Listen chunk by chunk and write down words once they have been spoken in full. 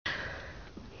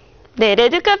네,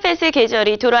 레드카펫의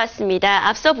계절이 돌아왔습니다.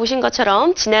 앞서 보신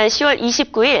것처럼 지난 10월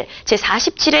 29일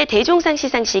제47회 대종상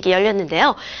시상식이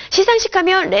열렸는데요. 시상식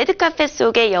하면 레드카펫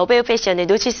속의 여배우 패션을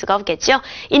놓칠 수가 없겠죠.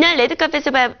 이날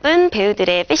레드카펫을 밟은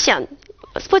배우들의 패션,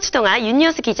 포츠동아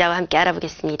윤여수 기자와 함께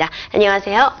알아보겠습니다.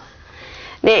 안녕하세요.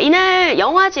 네, 이날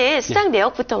영화제 수상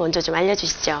내역부터 먼저 좀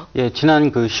알려주시죠. 예,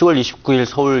 지난 그 10월 29일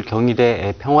서울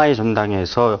경희대 평화의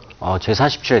전당에서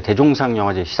제47회 대종상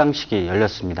영화제 시상식이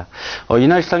열렸습니다.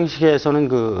 이날 시상식에서는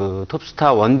그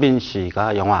톱스타 원빈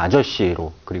씨가 영화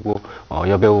아저씨로, 그리고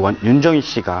여배우 윤정희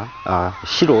씨가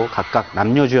시로 각각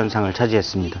남녀주연상을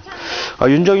차지했습니다.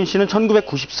 윤정희 씨는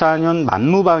 1994년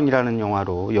만무방'이라는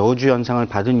영화로 여우주연상을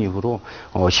받은 이후로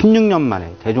 16년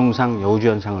만에 대종상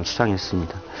여우주연상을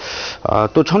수상했습니다.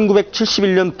 또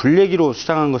 1971년 분례기로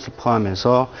수상한 것을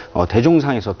포함해서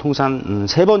대종상에서 통산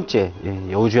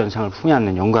 3번째 여우주연상을 품에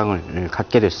안는 영광을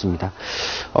갖게 됐습니다.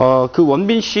 그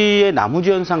원빈 씨의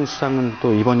남우주연상 수상은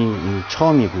또 이번이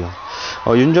처음이고요.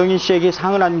 윤정희 씨에게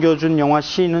상을 안겨준 영화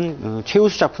시는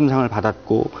최우수 작품상을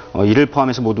받았고 이를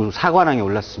포함해서 모두 4관왕에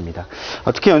올랐습니다.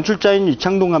 특히 연출자인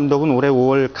이창동 감독은 올해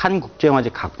 5월 칸 국제영화제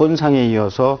각본상에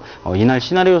이어서 이날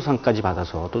시나리오상까지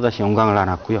받아서 또다시 영광을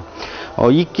안았고요.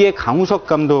 이끼'의 강우석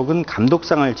감독은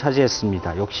감독상을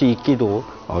차지했습니다. 역시 이끼'도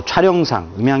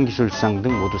촬영상, 음향기술상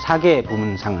등 모두 4개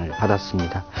부문상을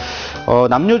받았습니다.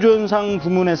 남녀주연상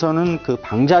부문에서는 그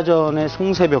방자전'의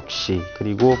송세벽 씨,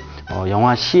 그리고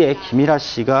영화 시의 김일아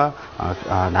씨가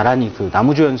나란히 그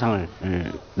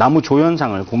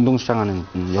남우조연상을 공동 수상하는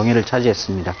영예를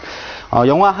차지했습니다.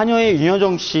 영화 하녀'의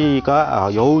윤여정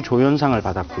씨가 여우주연상을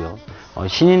받았고요.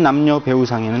 신인 남녀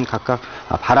배우상에는 각각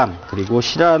바람, 그리고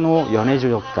시라노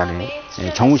연애조작단'의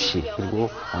정우 씨, 그리고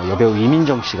여배우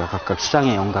이민정 씨가 각각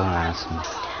수상의 영광을 안았습니다.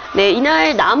 네,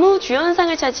 이날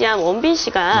남우주연상을 차지한 원빈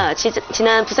씨가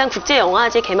지난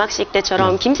부산국제영화제 개막식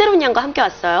때처럼 김세론 양과 함께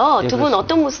왔어요. 두 분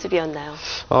어떤 모습이었나요?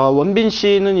 원빈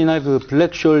씨는 이날 그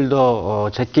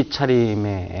블랙숄더 재킷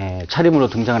차림으로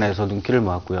등장을 해서 눈길을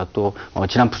모았고요. 또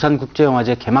지난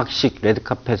부산국제영화제 개막식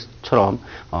레드카펫처럼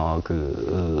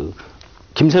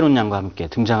김세론 양과 함께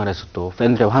등장을 해서 또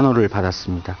팬들의 환호를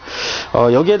받았습니다.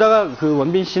 여기에다가 그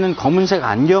원빈 씨는 검은색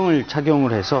안경을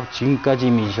착용을 해서 지금까지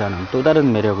이미지와는 또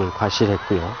다른 매력을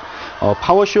과시했고요.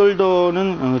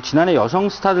 파워숄더는 지난해 여성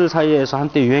스타들 사이에서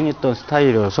한때 유행했던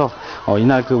스타일이어서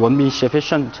이날 그 원빈 씨의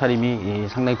패션 차림이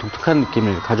상당히 독특한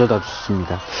느낌을 가져다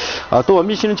줬습니다. 또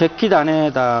원빈 씨는 재킷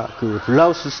안에다 그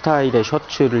블라우스 스타일의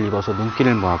셔츠를 입어서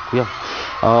눈길을 모았고요.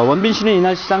 원빈 씨는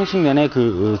이날 시상식 내내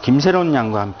그 김세론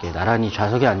양과 함께 나란히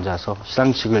좌석에 앉아서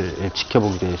시상식을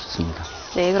지켜보기도 했습니다.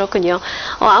 네, 그렇군요.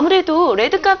 아무래도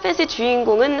레드카펫의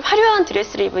주인공은 화려한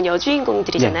드레스를 입은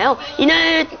여주인공들이잖아요.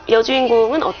 이날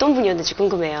여주인공은 어떤 분이었는지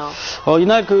궁금해요.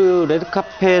 이날 그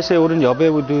레드카펫에 오른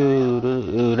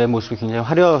여배우들의 모습이 굉장히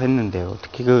화려했는데요.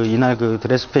 특히 그 이날 그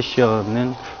드레스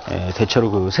패션은 대체로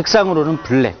그 색상으로는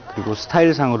블랙, 그리고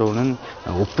스타일상으로는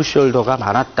오프숄더가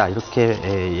많았다,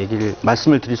 이렇게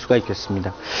말씀을 드릴 수가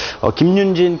있겠습니다.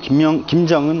 김윤진,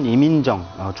 김정은, 이민정,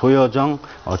 조여정,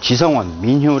 지성원,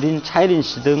 민효린, 차예린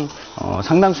씨 등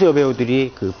상당수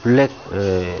여배우들이 그 블랙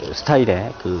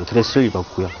스타일의 그 드레스를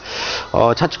입었고요.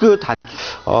 자칫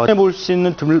볼 수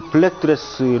있는 블랙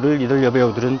드레스를 이들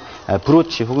여배우들은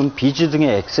브로치 혹은 비즈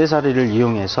등의 액세서리를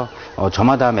이용해서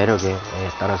저마다 매력에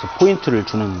따라서 포인트를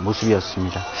주는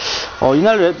모습이었습니다.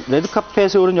 이날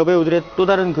레드카펫에 오른 여배우들의 또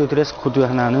다른 그 드레스 코드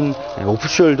하나는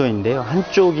오프숄더인데요.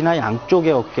 한쪽이나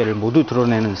양쪽의 어깨를 모두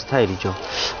드러내는 스타일이죠.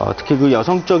 특히 그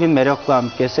여성적인 매력과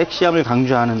함께 섹시함을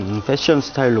강조하는 패션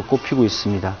스타일로 꼽히고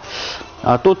있습니다.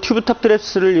 또 튜브탑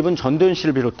드레스를 입은 전도연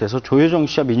씨를 비롯해서 조여정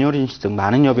씨와 민효린 씨 등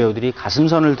많은 여배우들이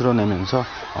가슴선을 드러내면서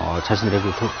자신들의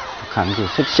그 독특한 그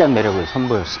섹시한 매력을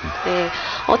선보였습니다. 네,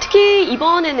 특히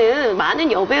이번에는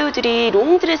많은 여배우들이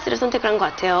롱드레스를 선택한 것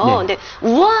같아요. 네. 근데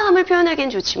우아함을 표현하기엔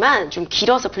좋지만 좀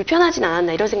길어서 불편하진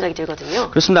않았나 이런 생각이 들거든요.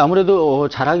 그렇습니다. 아무래도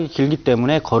자락이 길기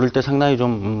때문에 걸을 때 상당히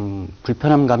좀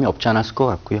불편한 감이 없지 않았을 것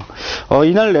같고요.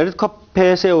 이날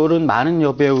레드카펫에 오른 많은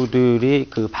여배우들이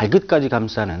그 발끝까지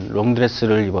감싸는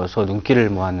롱드레스를 입어서 눈길을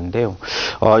모았는데요.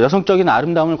 여성적인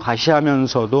아름다움을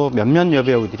과시하면서도 몇몇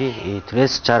여배우들이 이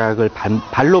드레스 자락을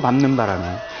발로 밟는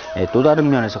바람에 또 다른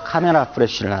면에서 카메라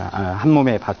플래시를 한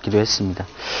몸에 받기도 했습니다.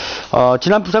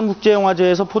 지난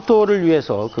부산국제영화제에서 포토를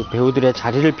위해서 그 배우들의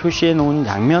자리를 표시해 놓은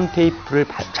양면 테이프를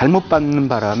잘못 받는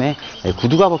바람에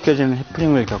구두가 벗겨지는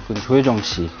해프닝을 겪은 조여정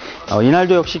씨.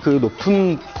 이날도 역시 그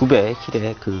높은 굽의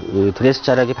힐에 그 드레스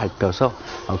자락이 밟혀서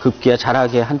급기야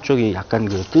자락의 한쪽이 약간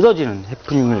그 뜯어지는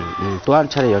해프닝을 또 한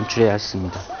차례 연출해야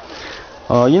했습니다.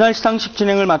 이날 시상식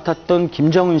진행을 맡았던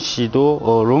김정은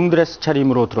씨도 롱드레스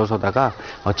차림으로 들어서다가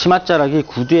치맛자락이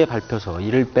구두에 밟혀서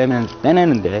이를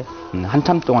빼내는데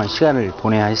한참 동안 시간을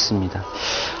보내야 했습니다.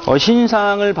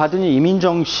 신인상을 받은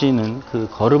이민정 씨는 그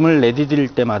걸음을 내디딜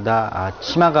때마다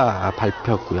치마가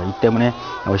밟혔고요. 이 때문에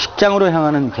식장으로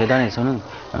향하는 계단에서는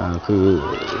그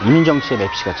이민정 씨의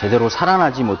맵시가 제대로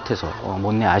살아나지 못해서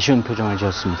못내 아쉬운 표정을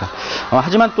지었습니다.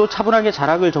 하지만 또 차분하게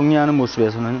자락을 정리하는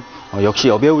모습에서는 역시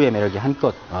여배우의 매력이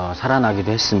한껏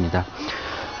살아나기도 했습니다.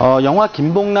 영화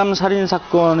김봉남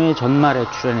살인사건의 전말에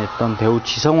출연했던 배우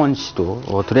지성원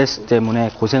씨도 드레스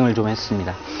때문에 고생을 좀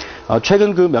했습니다.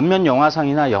 최근 그 몇몇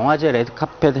영화상이나 영화제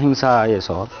레드카펫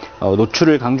행사에서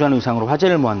노출을 강조한 의상으로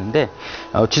화제를 모았는데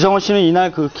지성원 씨는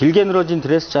이날 그 길게 늘어진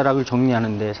드레스 자락을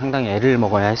정리하는데 상당히 애를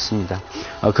먹어야 했습니다.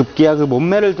 급기야 그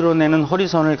몸매를 드러내는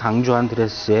허리선을 강조한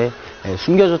드레스에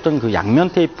숨겨졌던 그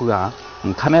양면 테이프가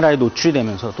카메라에 노출이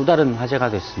되면서 또 다른 화제가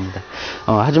됐습니다.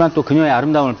 하지만 또 그녀의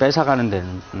아름다움을 뺏어가는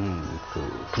데는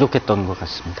부족했던 것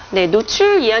같습니다. 네,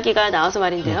 노출 이야기가 나와서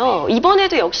말인데요.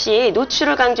 이번에도 역시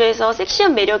노출을 강조해서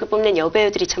섹시한 매력을 뽐낸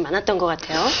여배우들이 참 많았던 것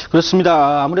같아요.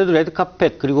 그렇습니다. 아무래도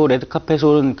레드카펫 그리고 레드카펫에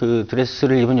오른 그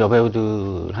드레스를 입은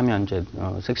여배우들 하면 이제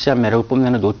섹시한 매력을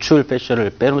뽐내는 노출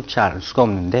패션을 빼놓지 않을 수가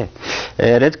없는데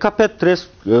레드카펫 드레스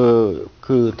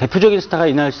그 대표적인 스타가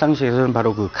이날 시상식에서는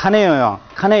바로 그 칸의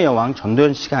여왕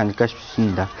전도연 씨가 아닐까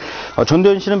싶습니다.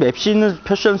 전도연 씨는 맵시 있는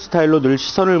패션 스타일로 늘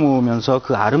시선을 모으면서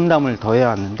그 아름다움을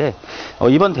더해왔는데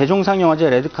이번 대종상 영화제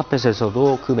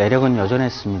레드카펫에서도 그 매력은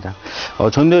여전했습니다.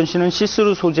 전도연 씨는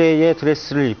시스루 소재의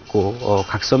드레스를 입고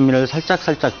각선미를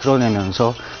살짝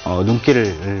드러내면서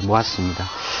눈길을 모았습니다.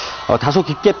 다소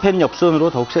깊게 팬 엽선으로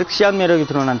더욱 섹시한 매력이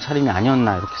드러난 차림이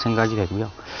아니었나 이렇게 생각이 되고요.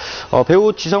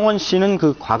 배우 지성원 씨는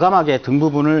그 과감하게 등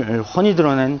부분을 훤히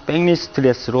드러낸 백리스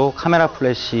드레스로 카메라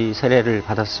플래시 세례를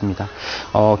받았습니다.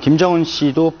 김정은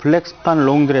씨도 블랙 스판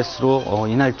롱드레스로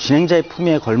이날 진행자의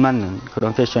품위에 걸맞는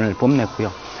그런 패션을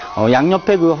뽐냈고요.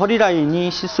 양옆에 그 허리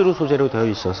라인이 시스루 소재로 되어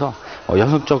있어서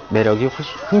여성적 매력이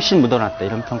훨씬 묻어났다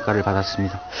이런 평가를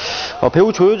받았습니다.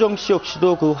 배우 조효정 씨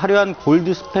역시도 그 화려한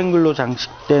골드 스팽글로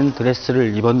장식된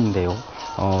드레스를 입었는데요.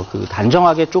 그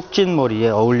단정하게 쪽진 머리에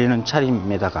어울리는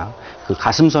차림에다가 그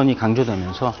가슴선이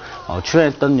강조되면서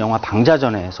출연했던 영화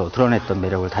방자전'에서 드러냈던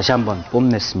매력을 다시 한번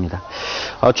뽐냈습니다.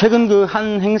 최근 그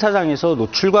한 행사장에서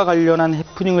노출과 관련한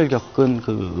해프닝을 겪은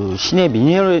그 신의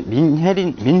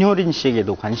민효린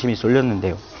씨에게도 관심이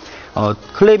쏠렸는데요.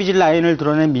 클레비지 라인을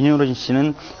드러낸 민효린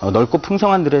씨는 넓고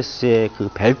풍성한 드레스에 그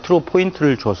벨트로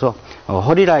포인트를 줘서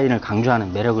허리 라인을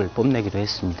강조하는 매력을 뽐내기도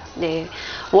했습니다. 네,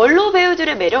 원로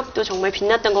배우들의 매력도 정말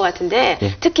빛났던 것 같은데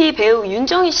네. 특히 배우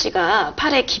윤정희 씨가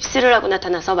팔에 깁스를 하고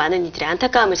나타나서 많은 이들의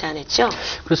안타까움을 자아냈죠.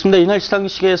 그렇습니다. 이날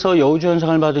시상식에서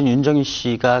여우주연상을 받은 윤정희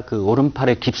씨가 그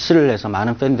오른팔에 깁스를 해서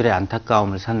많은 팬들의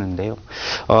안타까움을 샀는데요.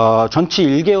 전치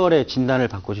 1개월의 진단을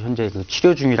받고 현재 그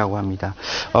치료 중이라고 합니다.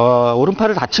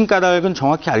 오른팔을 다친 까닭은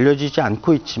정확히 알려지지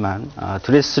않고 있지만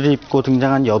드레스를 입고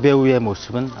등장한 여배우의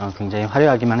모습은 굉장히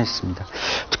화려하기만 했습니다.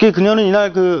 특히 그녀는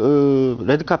이날 그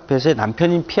레드카펫에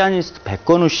남편인 피아니스트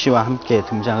백건우 씨와 함께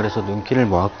등장을 해서 눈길을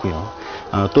모았고요.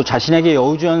 또 자신에게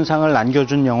여우주연상을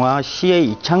안겨준 영화 시의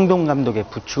이창동 감독의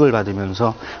부축을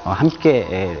받으면서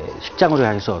함께 식장으로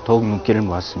향해서 더욱 눈길을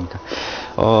모았습니다.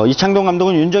 이창동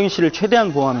감독은 윤정희 씨를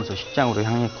최대한 보호하면서 식장으로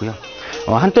향했고요.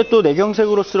 한때 또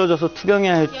내경색으로 쓰러져서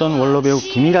투병해야 했던 원로 배우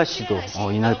김일아 씨도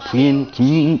이날 부인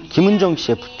김은정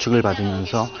씨의 부축을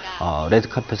받으면서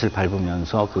레드카펫을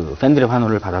밟으면서 그 팬들의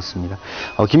환호를 받았습니다.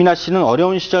 김일아 씨는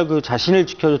어려운 시절 그 자신을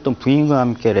지켜줬던 부인과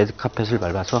함께 레드카펫을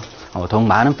밟아서 더욱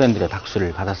많은 팬들의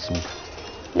박수를 받았습니다.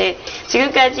 네,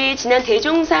 지금까지 지난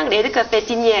대종상 레드카펫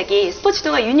뒷이야기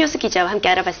스포츠동아 윤효수 기자와 함께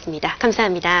알아봤습니다.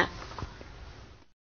 감사합니다.